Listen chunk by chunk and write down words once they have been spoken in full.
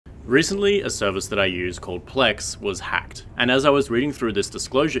Recently, a service that I use called Plex was hacked, and as I was reading through this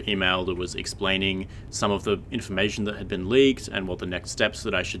disclosure email that was explaining some of the information that had been leaked and what the next steps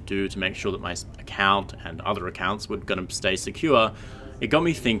that I should do to make sure that my account and other accounts were going to stay secure, it got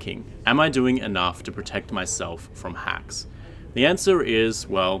me thinking, am I doing enough to protect myself from hacks? The answer is,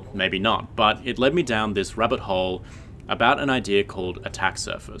 well, maybe not, but it led me down this rabbit hole about an idea called attack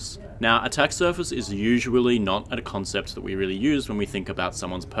surface. Now, attack surface is usually not a concept that we really use when we think about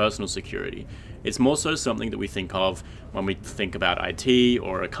someone's personal security. It's more so something that we think of when we think about IT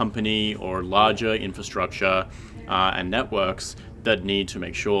or a company or larger infrastructure and networks that need to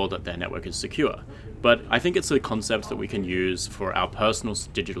make sure that their network is secure. But I think it's a concept that we can use for our personal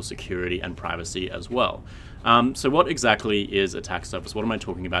digital security and privacy as well. So what exactly is attack surface? What am I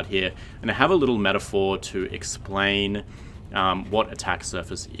talking about here? And I have a little metaphor to explain what attack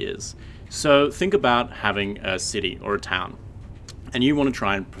surface is. So think about having a city or a town, and you want to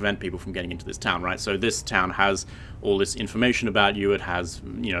try and prevent people from getting into this town, right? So this town has all this information about you. It has,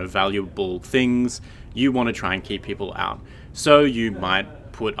 valuable things. You want to try and keep people out. So you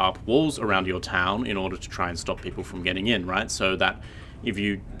might put up walls around your town in order to try and stop people from getting in, right? So that if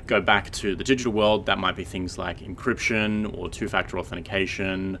you go back to the digital world, that might be things like encryption or two-factor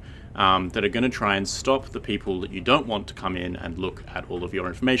authentication that are going to try and stop the people that you don't want to come in and look at all of your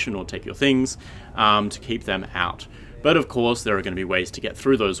information or take your things to keep them out. But of course, there are going to be ways to get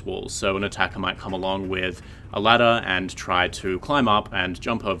through those walls. So an attacker might come along with a ladder and try to climb up and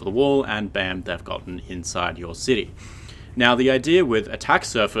jump over the wall, and bam, they've gotten inside your city. Now, the idea with attack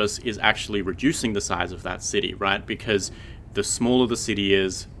surface is actually reducing the size of that city, right? Because the smaller the city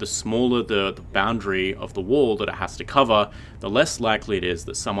is, the smaller the boundary of the wall that it has to cover, the less likely it is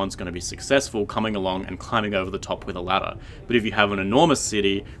that someone's going to be successful coming along and climbing over the top with a ladder. But if you have an enormous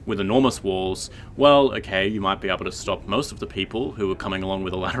city with enormous walls, well, okay, you might be able to stop most of the people who are coming along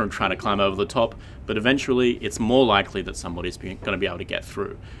with a ladder and trying to climb over the top, but eventually it's more likely that somebody's going to be able to get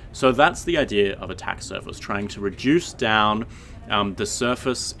through. So that's the idea of attack surface, trying to reduce down the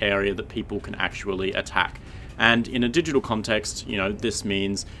surface area that people can actually attack. And in a digital context, this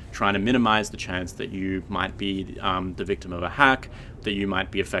means trying to minimize the chance that you might be the victim of a hack, that you might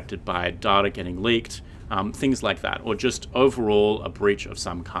be affected by data getting leaked, things like that, or just overall a breach of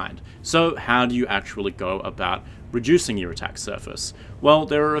some kind. So how do you actually go about reducing your attack surface? Well,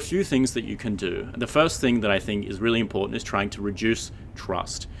 there are a few things that you can do. The first thing that I think is really important is trying to reduce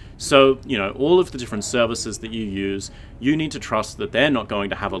trust. So, all of the different services that you use, you need to trust that they're not going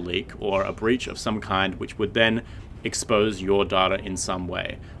to have a leak or a breach of some kind, which would then expose your data in some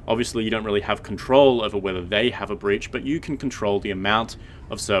way. Obviously, you don't really have control over whether they have a breach, but you can control the amount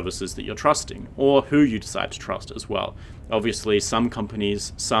of services that you're trusting, or who you decide to trust as well. Obviously, some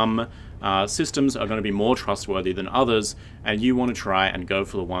companies, some systems are going to be more trustworthy than others, and you want to try and go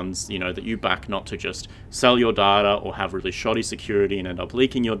for the ones that you back, not to just sell your data or have really shoddy security and end up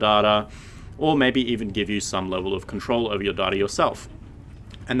leaking your data, or maybe even give you some level of control over your data yourself.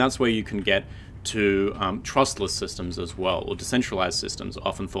 And that's where you can get to trustless systems as well, or decentralized systems,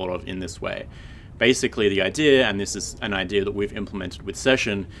 often thought of in this way. Basically, the idea, and this is an idea that we've implemented with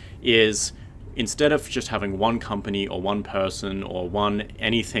Session, is instead of just having one company or one person or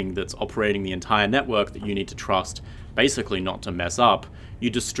anything that's operating the entire network that you need to trust, basically not to mess up, you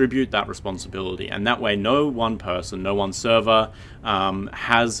distribute that responsibility. And that way, no one person, no one server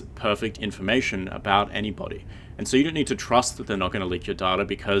has perfect information about anybody. And so you don't need to trust that they're not going to leak your data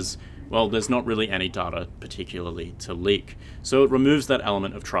because, well, there's not really any data particularly to leak. So it removes that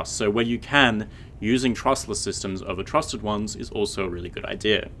element of trust. So where you can, using trustless systems over trusted ones is also a really good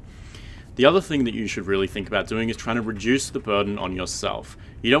idea. The other thing that you should really think about doing is trying to reduce the burden on yourself.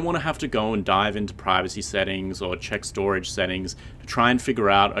 You don't want to have to go and dive into privacy settings or check storage settings to try and figure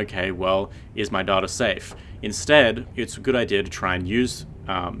out, okay, well, is my data safe? Instead, it's a good idea to try and use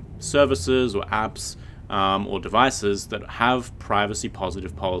services or apps or devices that have privacy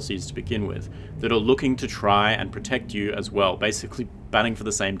positive policies to begin with, that are looking to try and protect you as well, basically batting for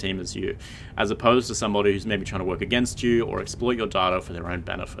the same team as you, as opposed to somebody who's maybe trying to work against you or exploit your data for their own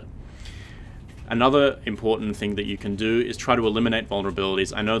benefit. Another important thing that you can do is try to eliminate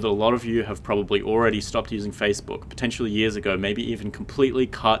vulnerabilities. I know that a lot of you have probably already stopped using Facebook, potentially years ago, maybe even completely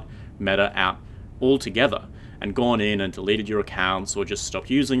cut Meta out altogether and gone in and deleted your accounts or just stopped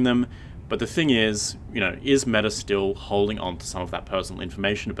using them. But the thing is Meta still holding on to some of that personal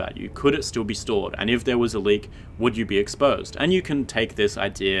information about you? Could it still be stored? And if there was a leak, would you be exposed? And you can take this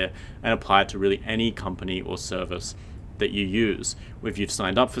idea and apply it to really any company or service that you use. If you've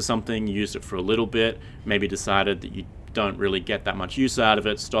signed up for something, used it for a little bit, maybe decided that you don't really get that much use out of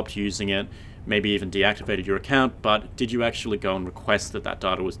it, stopped using it, maybe even deactivated your account, but did you actually go and request that that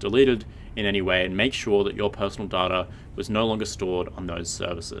data was deleted in any way, and make sure that your personal data was no longer stored on those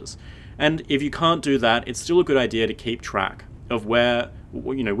services. And if you can't do that, it's still a good idea to keep track of where,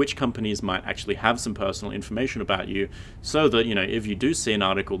 which companies might actually have some personal information about you, so that, if you do see an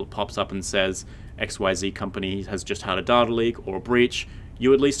article that pops up and says XYZ company has just had a data leak or a breach,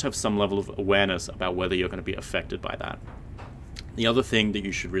 you at least have some level of awareness about whether you're going to be affected by that. The other thing that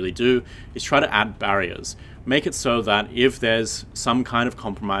you should really do is try to add barriers. Make it so that if there's some kind of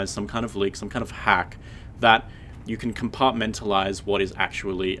compromise, some kind of leak, some kind of hack, that you can compartmentalize what is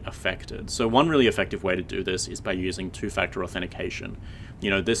actually affected. So one really effective way to do this is by using two-factor authentication.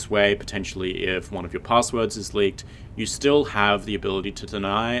 This way, potentially, if one of your passwords is leaked, you still have the ability to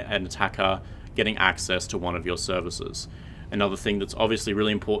deny an attacker getting access to one of your services. Another thing that's obviously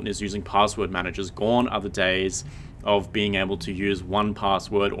really important is using password managers. Gone are the days of being able to use one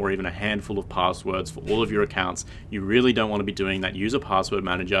password or even a handful of passwords for all of your accounts. You really don't want to be doing that. Use a password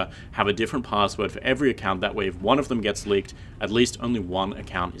manager, have a different password for every account. That way, if one of them gets leaked, at least only one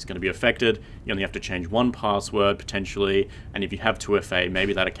account is going to be affected. You only have to change one password potentially, and if you have 2FA,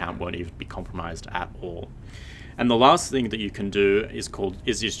 maybe that account won't even be compromised at all. And the last thing that you can do is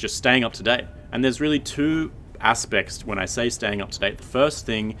just staying up to date. And there's really two aspects when I say staying up to date. The first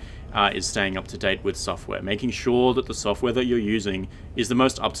thing is staying up to date with software, making sure that the software that you're using is the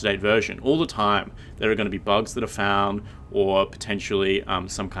most up-to-date version. All the time there are going to be bugs that are found, or potentially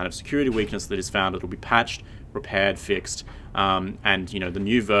some kind of security weakness that is found. It'll be patched, repaired, fixed, and the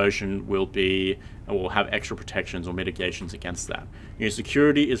new version will have extra protections or mitigations against that.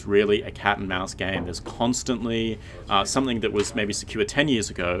 Security is really a cat and mouse game. There's constantly something that was maybe secure 10 years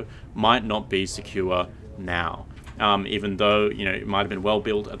ago might not be secure now. Even though it might have been well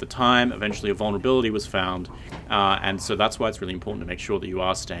built at the time, eventually a vulnerability was found, and so that's why it's really important to make sure that you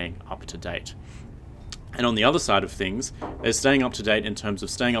are staying up to date. And on the other side of things, there's staying up to date in terms of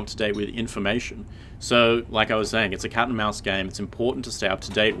staying up to date with information. So like I was saying, it's a cat and mouse game. It's important to stay up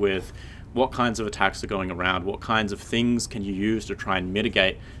to date with what kinds of attacks are going around, what kinds of things can you use to try and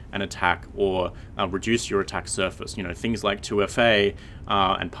mitigate an attack or reduce your attack surface. Things like 2FA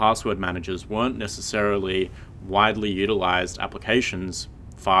and password managers weren't necessarily widely utilized applications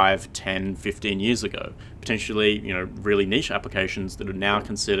 5, 10, 15 years ago. Potentially, really niche applications that are now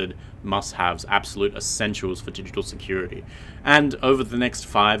considered must-haves, absolute essentials for digital security. And over the next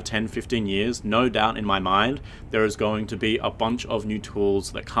 5, 10, 15 years, no doubt in my mind, there is going to be a bunch of new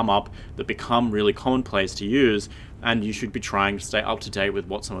tools that come up that become really commonplace to use, and you should be trying to stay up to date with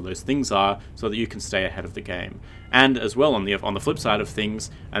what some of those things are so that you can stay ahead of the game. And as well, on the flip side of things,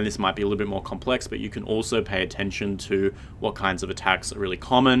 and this might be a little bit more complex, but you can also pay attention to what kinds of attacks are really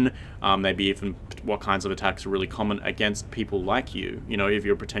common, maybe even what kinds of attacks are really common against people like you. If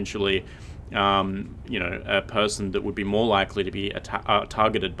you're potentially a person that would be more likely to be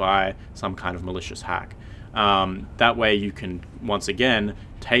targeted by some kind of malicious hack. That way you can, once again,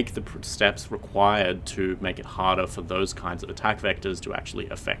 take the steps required to make it harder for those kinds of attack vectors to actually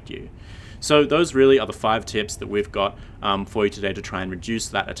affect you. So those really are the 5 tips that we've got for you today to try and reduce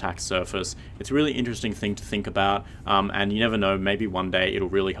that attack surface. It's a really interesting thing to think about, and you never know, maybe one day it'll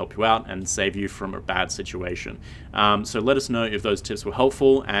really help you out and save you from a bad situation. So let us know if those tips were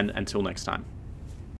helpful, and until next time.